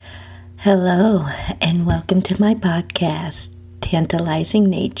Hello, and welcome to my podcast, Tantalizing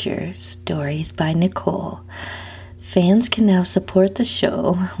Nature, Stories by Nicole. Fans can now support the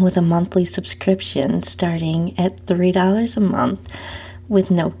show with a monthly subscription starting at $3 a month with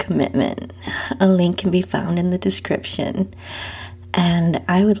no commitment. A link can be found in the description. And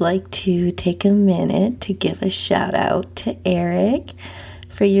I would like to take a minute to give a shout out to Eric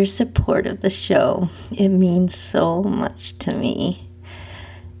for your support of the show. It means so much to me.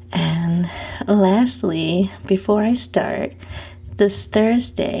 And lastly, before I start, this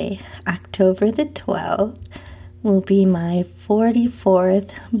Thursday, October the 12th, will be my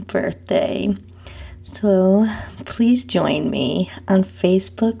 44th birthday. So please join me on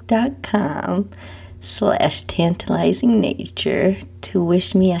Facebook.com/tantalizingnature to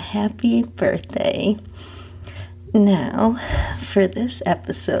wish me a happy birthday. Now, for this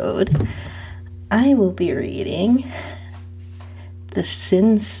episode, I will be reading The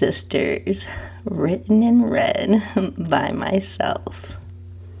Sin Sisters, written and read by myself.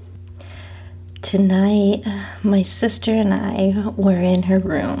 Tonight, my sister and I were in her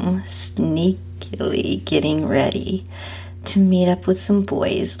room, sneakily getting ready to meet up with some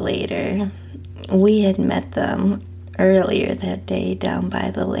boys later. We had met them earlier that day down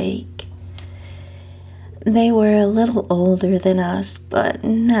by the lake. They were a little older than us, but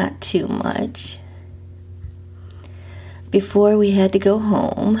not too much. Before we had to go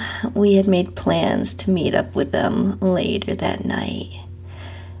home, we had made plans to meet up with them later that night,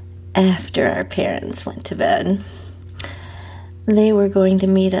 after our parents went to bed. They were going to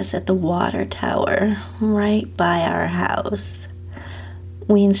meet us at the water tower right by our house.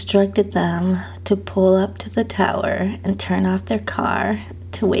 We instructed them to pull up to the tower and turn off their car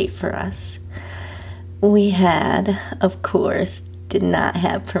to wait for us. We had, of course, did not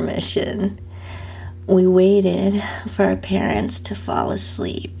have permission. We waited for our parents to fall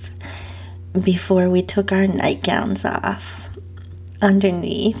asleep before we took our nightgowns off.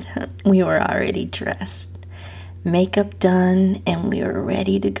 Underneath, we were already dressed, makeup done, and we were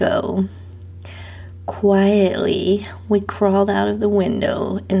ready to go. Quietly, we crawled out of the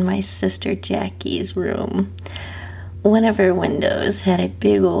window in my sister Jackie's room. One of her windows had a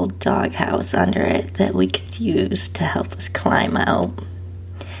big old doghouse under it that we could use to help us climb out.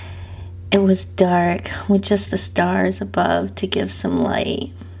 It was dark with just the stars above to give some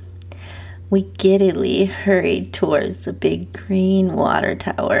light. We giddily hurried towards the big green water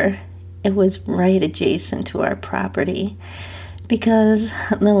tower. It was right adjacent to our property because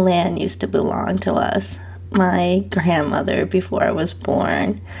the land used to belong to us. My grandmother, before I was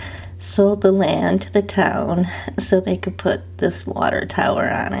born, sold the land to the town so they could put this water tower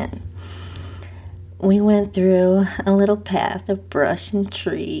on it. We went through a little path of brush and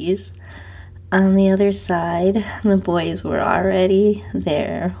trees. On the other side, the boys were already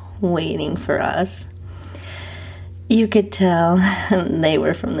there waiting for us. You could tell they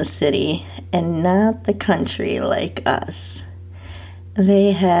were from the city and not the country like us.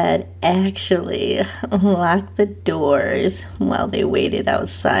 They had actually locked the doors while they waited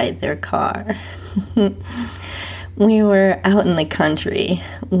outside their car. We were out in the country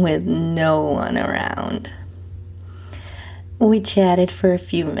with no one around. We chatted for a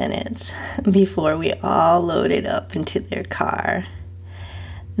few minutes before we all loaded up into their car.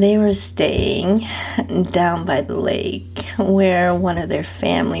 They were staying down by the lake where one of their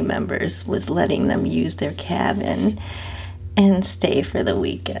family members was letting them use their cabin and stay for the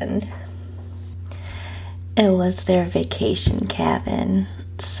weekend. It was their vacation cabin,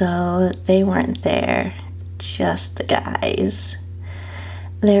 so they weren't there, just the guys.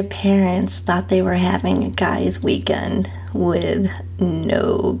 Their parents thought they were having a guys' weekend with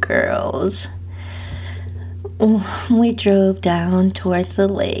no girls. We drove down towards the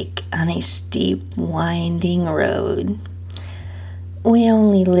lake on a steep, winding road. We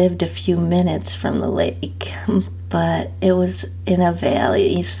only lived a few minutes from the lake, but it was in a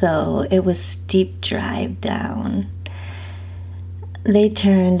valley, so it was a steep drive down. They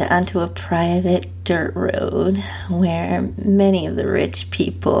turned onto a private dirt road where many of the rich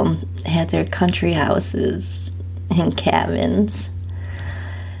people had their country houses and cabins.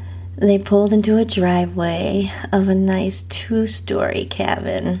 They pulled into a driveway of a nice 2-story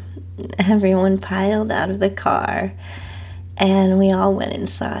cabin. Everyone piled out of the car, and we all went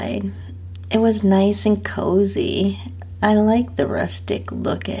inside. It was nice and cozy. I liked the rustic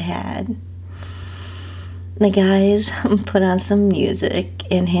look it had. The guys put on some music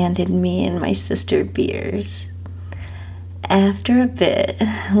and handed me and my sister beers. After a bit,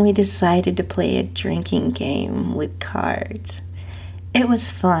 we decided to play a drinking game with cards. It was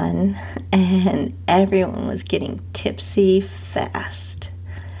fun, and everyone was getting tipsy fast.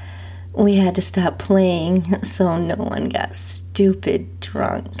 We had to stop playing so no one got stupid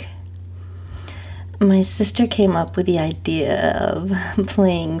drunk. My sister came up with the idea of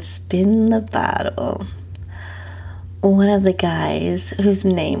playing Spin the Bottle. One of the guys, whose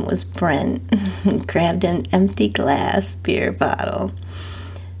name was Brent, grabbed an empty glass beer bottle.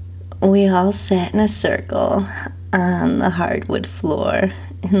 We all sat in a circle on the hardwood floor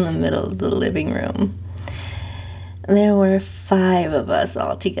in the middle of the living room. There were 5 of us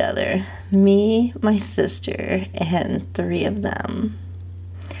all together, me, my sister, and 3 of them.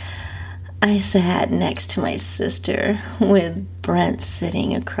 I sat next to my sister, with Brent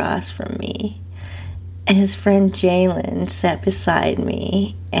sitting across from me. His friend Jalen sat beside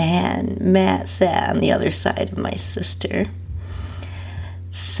me, and Matt sat on the other side of my sister.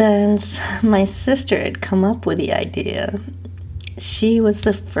 Since my sister had come up with the idea, she was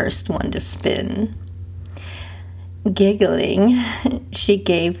the first one to spin. Giggling, she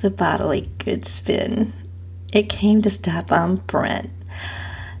gave the bottle a good spin. It came to stop on Brent.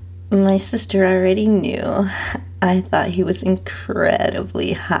 My sister already knew. I thought he was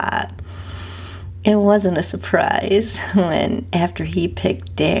incredibly hot. It wasn't a surprise when, after he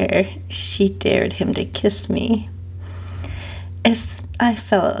picked Dare, she dared him to kiss me. I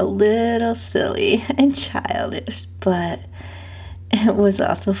felt a little silly and childish, but it was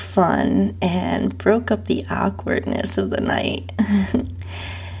also fun and broke up the awkwardness of the night.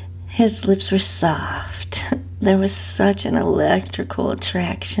 His lips were soft. There was such an electrical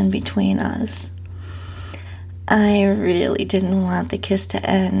attraction between us. I really didn't want the kiss to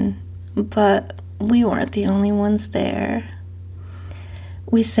end, but we weren't the only ones there.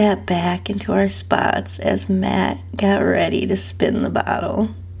 We sat back into our spots as Matt got ready to spin the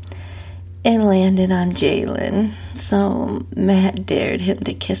bottle. It landed on Jalen, so Matt dared him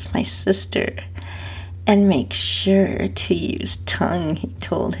to kiss my sister and make sure to use tongue, he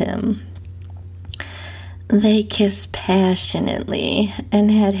told him. They kissed passionately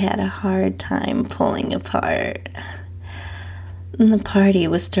and had a hard time pulling apart. The party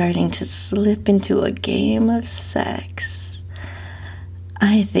was starting to slip into a game of sex.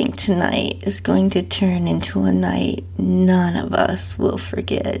 I think tonight is going to turn into a night none of us will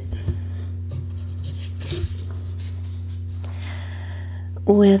forget.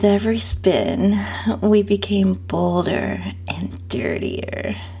 With every spin, we became bolder and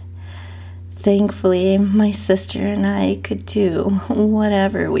dirtier. Thankfully, my sister and I could do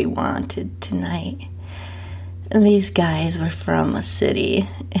whatever we wanted tonight. These guys were from a city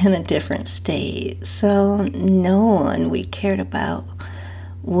in a different state, so no one we cared about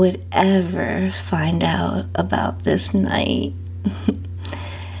would ever find out about this night.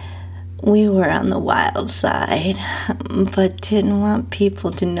 We were on the wild side, but didn't want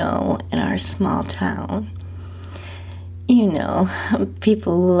people to know in our small town. You know,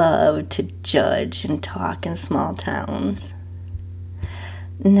 people love to judge and talk in small towns.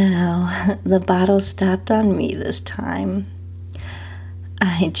 Now, the bottle stopped on me this time.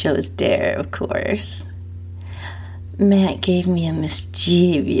 I chose Dare, of course. Matt gave me a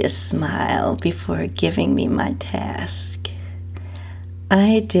mischievous smile before giving me my task.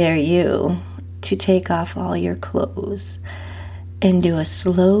 I dare you to take off all your clothes and do a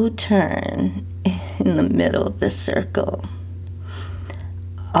slow turn in the middle of the circle.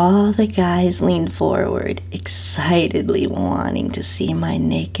 All the guys leaned forward, excitedly wanting to see my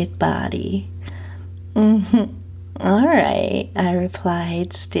naked body. All right, I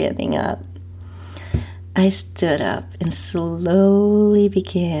replied, standing up. I stood up and slowly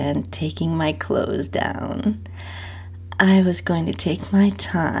began taking my clothes down. I was going to take my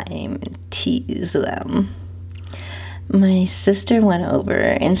time and tease them. My sister went over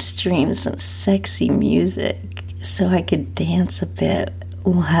and streamed some sexy music so I could dance a bit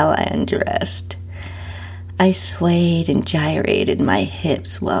while I undressed. I swayed and gyrated my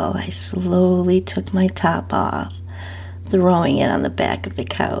hips while I slowly took my top off, throwing it on the back of the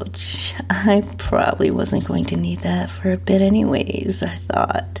couch. I probably wasn't going to need that for a bit anyways, I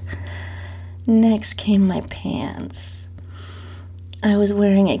thought. Next came my pants. I was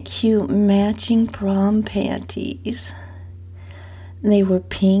wearing a cute matching prom panties. They were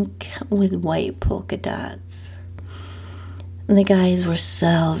pink with white polka dots. The guys were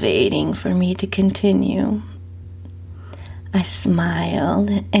salivating for me to continue. I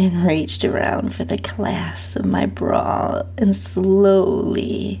smiled and reached around for the clasps of my bra and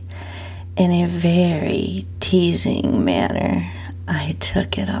slowly, in a very teasing manner, I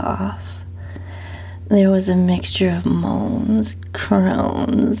took it off. There was a mixture of moans,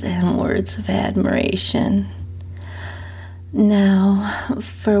 groans, and words of admiration. Now,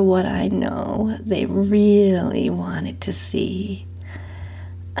 for what I know, they really wanted to see.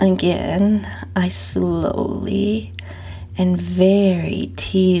 Again, I slowly and very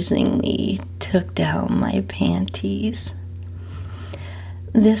teasingly took down my panties.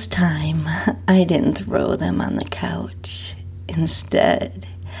 This time, I didn't throw them on the couch. Instead,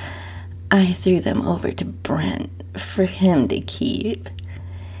 I threw them over to Brent for him to keep.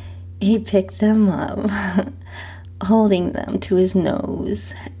 He picked them up, holding them to his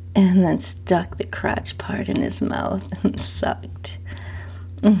nose, and then stuck the crotch part in his mouth and sucked.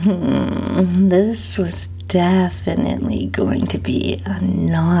 This was definitely going to be a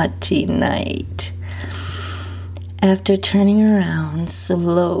naughty night. After turning around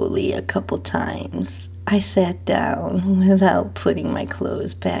slowly a couple times, I sat down without putting my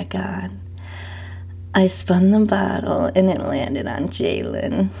clothes back on. I spun the bottle and it landed on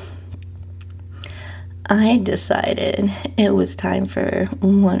Jalen. I decided it was time for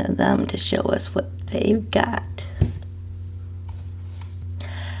one of them to show us what they've got.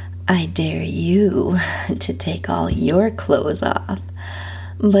 I dare you to take all your clothes off,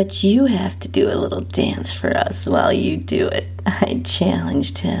 but you have to do a little dance for us while you do it, I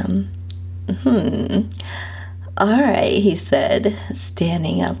challenged him. All right, he said,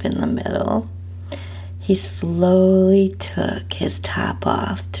 standing up in the middle. He slowly took his top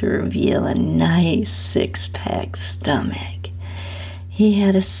off to reveal a nice six-pack stomach. He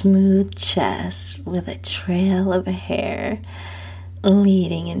had a smooth chest with a trail of hair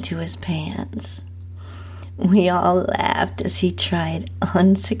leading into his pants. We all laughed as he tried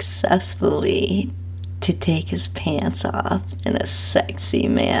unsuccessfully to take his pants off in a sexy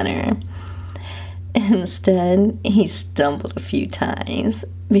manner. Instead, he stumbled a few times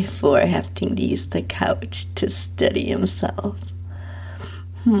before having to use the couch to steady himself.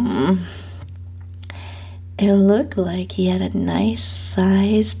 It looked like he had a nice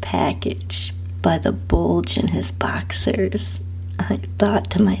size package by the bulge in his boxers, I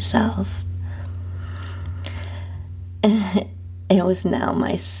thought to myself. It was now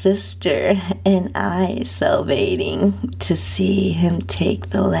my sister and I salivating to see him take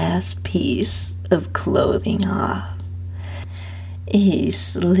the last piece of clothing off. He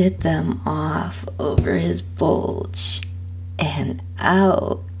slid them off over his bulge, and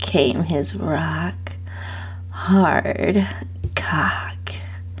out came his rock hard cock.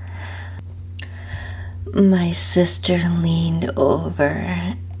 My sister leaned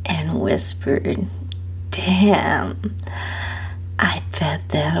over and whispered, "Damn, I bet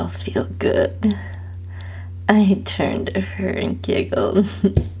that'll feel good." I turned to her and giggled.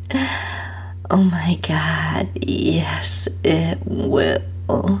 Oh my God, yes, it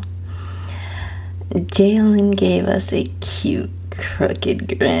will. Jalen gave us a cute,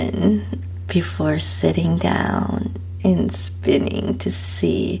 crooked grin before sitting down and spinning to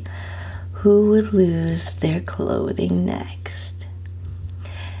see who would lose their clothing next.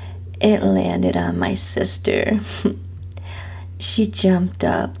 It landed on my sister. She jumped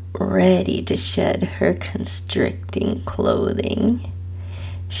up, ready to shed her constricting clothing.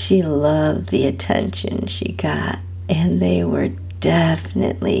 She loved the attention she got, and they were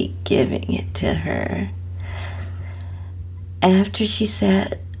definitely giving it to her. After she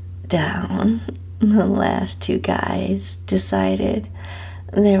sat down, the last two guys decided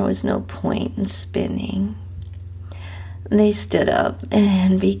there was no point in spinning. They stood up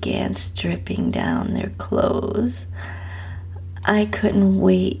and began stripping down their clothes. I couldn't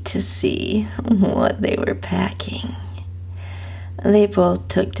wait to see what they were packing. They both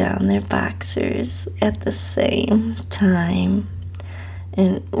took down their boxers at the same time,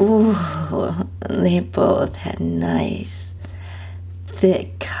 and they both had nice,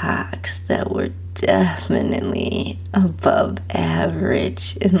 thick cocks that were definitely above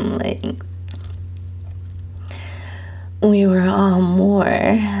average in length. We were all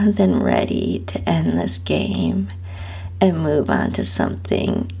more than ready to end this game and move on to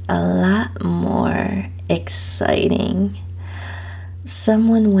something a lot more exciting.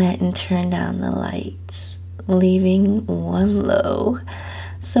 Someone went and turned down the lights, leaving one low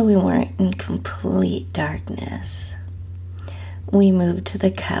so we weren't in complete darkness. We moved to the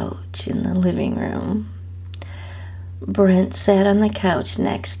couch in the living room. Brent sat on the couch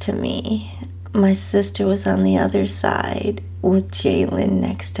next to me. My sister was on the other side with Jalen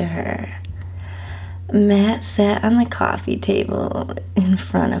next to her. Matt sat on the coffee table in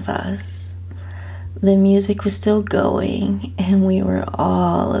front of us. The music was still going, and we were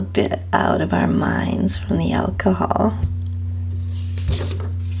all a bit out of our minds from the alcohol.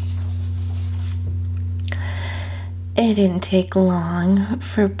 It didn't take long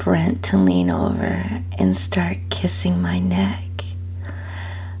for Brent to lean over and start kissing my neck.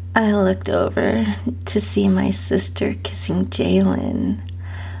 I looked over to see my sister kissing Jalen,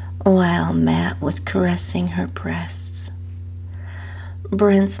 while Matt was caressing her breasts.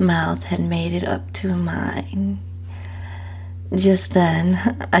 Brent's mouth had made it up to mine. Just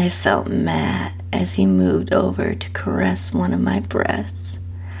then, I felt Matt as he moved over to caress one of my breasts.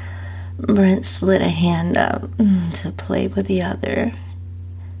 Brent slid a hand up to play with the other.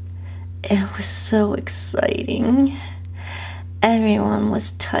 It was so exciting. Everyone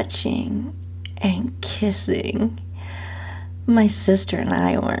was touching and kissing. My sister and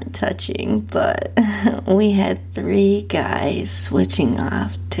I weren't touching, but we had 3 guys switching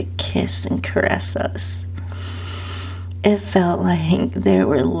off to kiss and caress us. It felt like there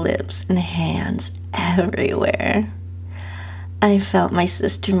were lips and hands everywhere. I felt my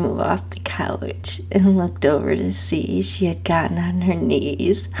sister move off the couch and looked over to see she had gotten on her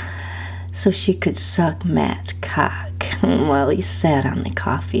knees so she could suck Matt's cock while he sat on the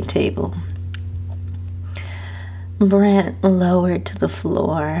coffee table. Brent lowered to the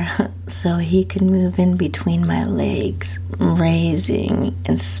floor so he could move in between my legs, raising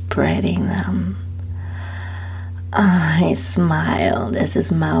and spreading them. I smiled as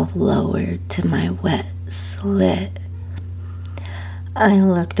his mouth lowered to my wet slit. I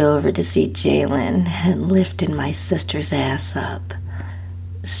looked over to see Jalen had lifted my sister's ass up,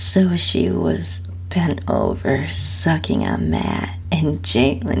 so she was bent over, sucking on Matt, and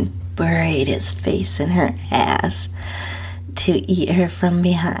Jalen buried his face in her ass to eat her from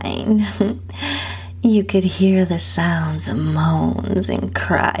behind. You could hear the sounds of moans and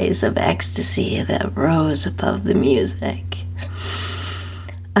cries of ecstasy that rose above the music.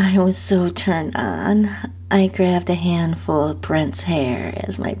 I was so turned on, I grabbed a handful of Brent's hair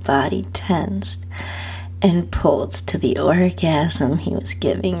as my body tensed and pulsed to the orgasm he was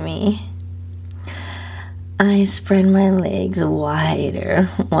giving me. I spread my legs wider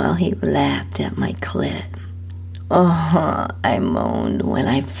while he lapped at my clit. Oh, I moaned when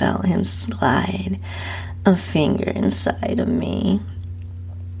I felt him slide a finger inside of me.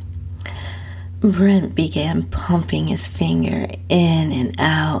 Brent began pumping his finger in and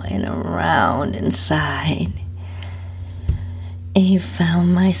out and around inside. He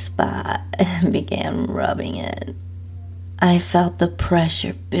found my spot and began rubbing it. I felt the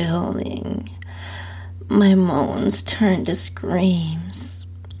pressure building. My moans turned to screams.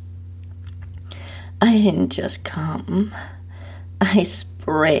 I didn't just come. I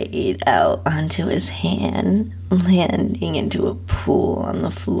sprayed out onto his hand, landing into a pool on the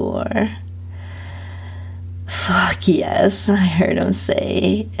floor. Fuck yes, I heard him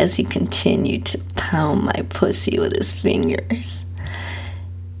say as he continued to pound my pussy with his fingers.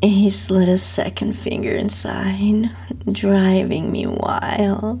 He slid a second finger inside, driving me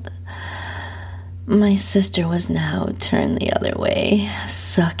wild. My sister was now turned the other way,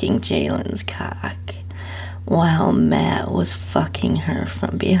 sucking Jalen's cock, while Matt was fucking her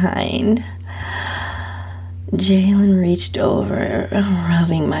from behind. Jalen reached over,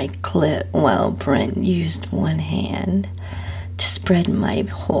 rubbing my clit while Brent used one hand to spread my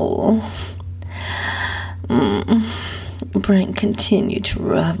hole. Brent continued to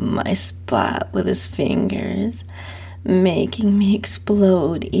rub my spot with his fingers, making me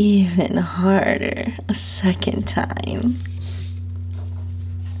explode even harder a second time.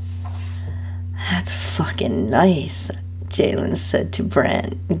 That's fucking nice, Jalen said to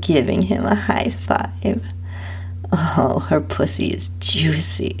Brent, giving him a high five. Oh, her pussy is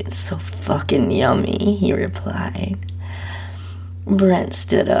juicy and so fucking yummy, he replied. Brent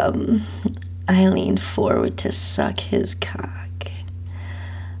stood up. I leaned forward to suck his cock.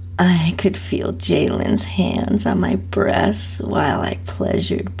 I could feel Jalen's hands on my breasts while I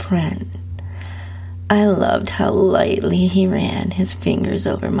pleasured Brent. I loved how lightly he ran his fingers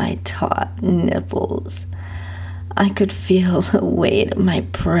over my taut nipples. I could feel the weight of my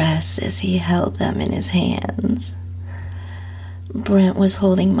breasts as he held them in his hands. Brent was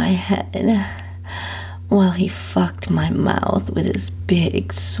holding my head while he fucked my mouth with his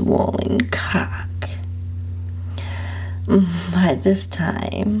big, swollen cock. By this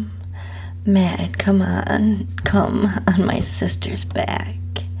time, Matt had come on my sister's back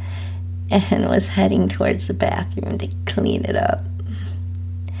and was heading towards the bathroom to clean it up.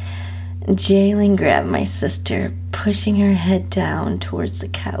 Jalen grabbed my sister, pushing her head down towards the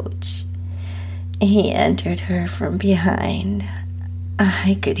couch. He entered her from behind.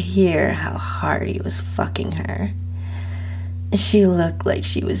 I could hear how hard he was fucking her. She looked like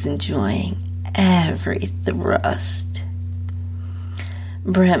she was enjoying every thrust.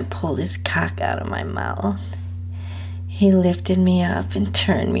 Brent pulled his cock out of my mouth. He lifted me up and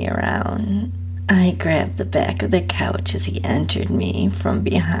turned me around. I grabbed the back of the couch as he entered me from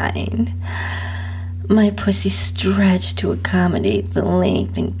behind. My pussy stretched to accommodate the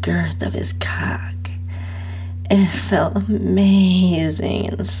length and girth of his cock. It felt amazing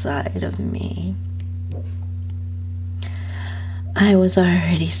inside of me. I was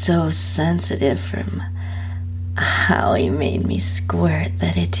already so sensitive from how he made me squirt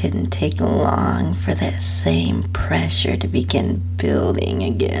that it didn't take long for that same pressure to begin building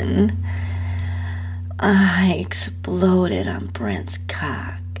again. I exploded on Brent's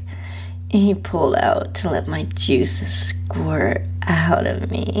cock. He pulled out to let my juices squirt out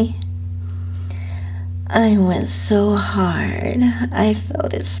of me. I went so hard, I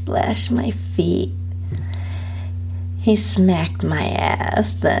felt it splash my feet. He smacked my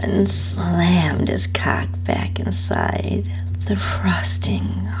ass, then slammed his cock back inside, thrusting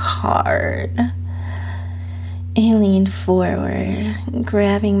hard. He leaned forward,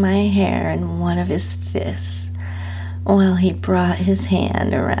 grabbing my hair in one of his fists, while he brought his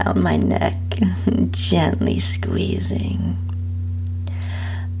hand around my neck, gently squeezing.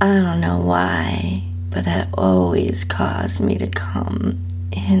 I don't know why, but that always caused me to come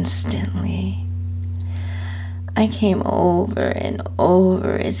instantly. I came over and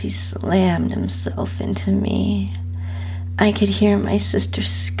over as he slammed himself into me. I could hear my sister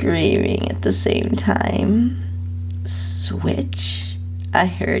screaming at the same time. "Switch," I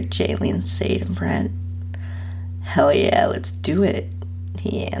heard Jalen say to Brent. "Hell yeah, let's do it,"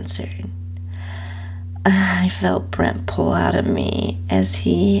 he answered. I felt Brent pull out of me as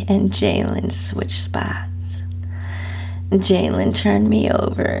he and Jalen switched spots. Jalen turned me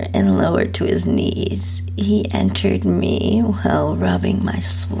over and lowered to his knees. He entered me while rubbing my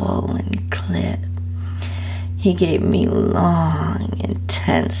swollen clit. He gave me long,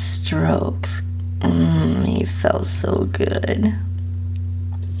 intense strokes. He felt so good.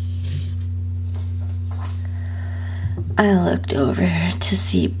 I looked over to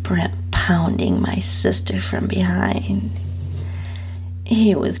see Brent pounding my sister from behind.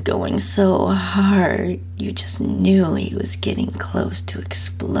 He was going so hard, you just knew he was getting close to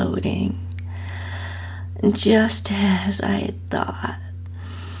exploding. Just as I had thought,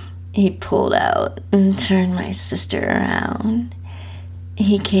 he pulled out and turned my sister around.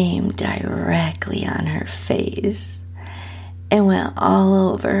 He came directly on her face and went all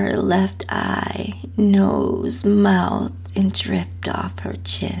over her left eye, nose, mouth, and dripped off her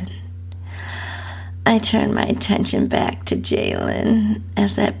chin. I turned my attention back to Jalen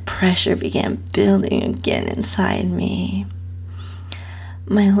as that pressure began building again inside me.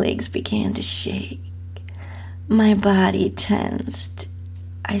 My legs began to shake. My body tensed.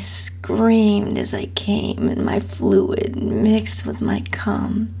 I screamed as I came, and my fluid, mixed with my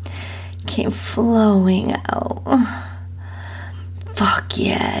cum, came flowing out. "Fuck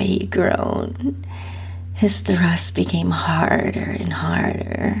yeah," he groaned. His thrust became harder and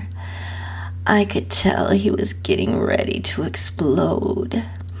harder. I could tell he was getting ready to explode.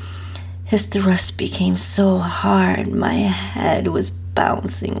 His thrust became so hard, my head was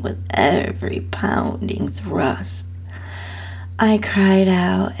bouncing with every pounding thrust. I cried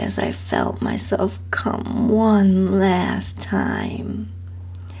out as I felt myself come one last time.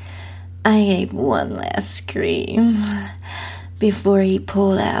 I gave one last scream before he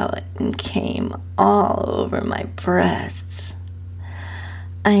pulled out and came all over my breasts.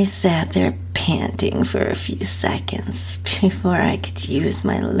 I sat there panting for a few seconds before I could use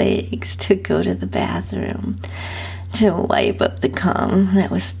my legs to go to the bathroom to wipe up the cum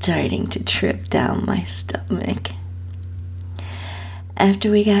that was starting to drip down my stomach.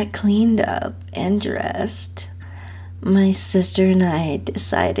 After we got cleaned up and dressed, my sister and I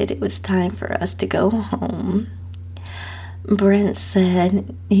decided it was time for us to go home. Brent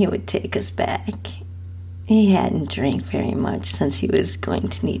said he would take us back. He hadn't drank very much since he was going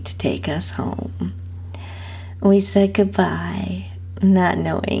to need to take us home. We said goodbye, not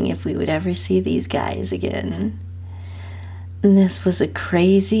knowing if we would ever see these guys again. This was a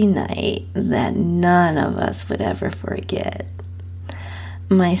crazy night that none of us would ever forget.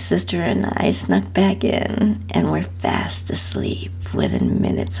 My sister and I snuck back in and were fast asleep within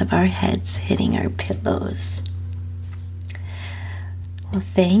minutes of our heads hitting our pillows. Well,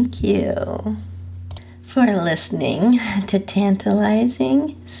 thank you for listening to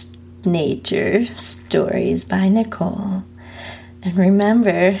Tantalizing Nature Stories by Nicole. And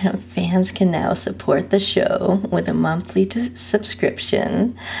remember, fans can now support the show with a monthly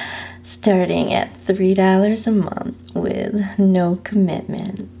subscription starting at $3 a month with no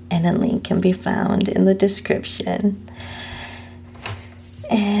commitment. And a link can be found in the description.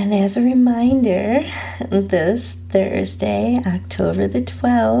 And as a reminder, this Thursday, October the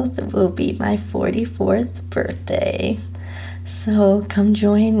 12th, will be my 44th birthday. So come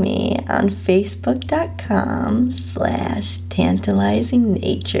join me on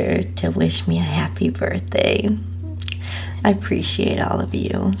facebook.com/tantalizingnature to wish me a happy birthday. I appreciate all of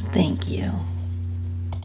you. Thank you.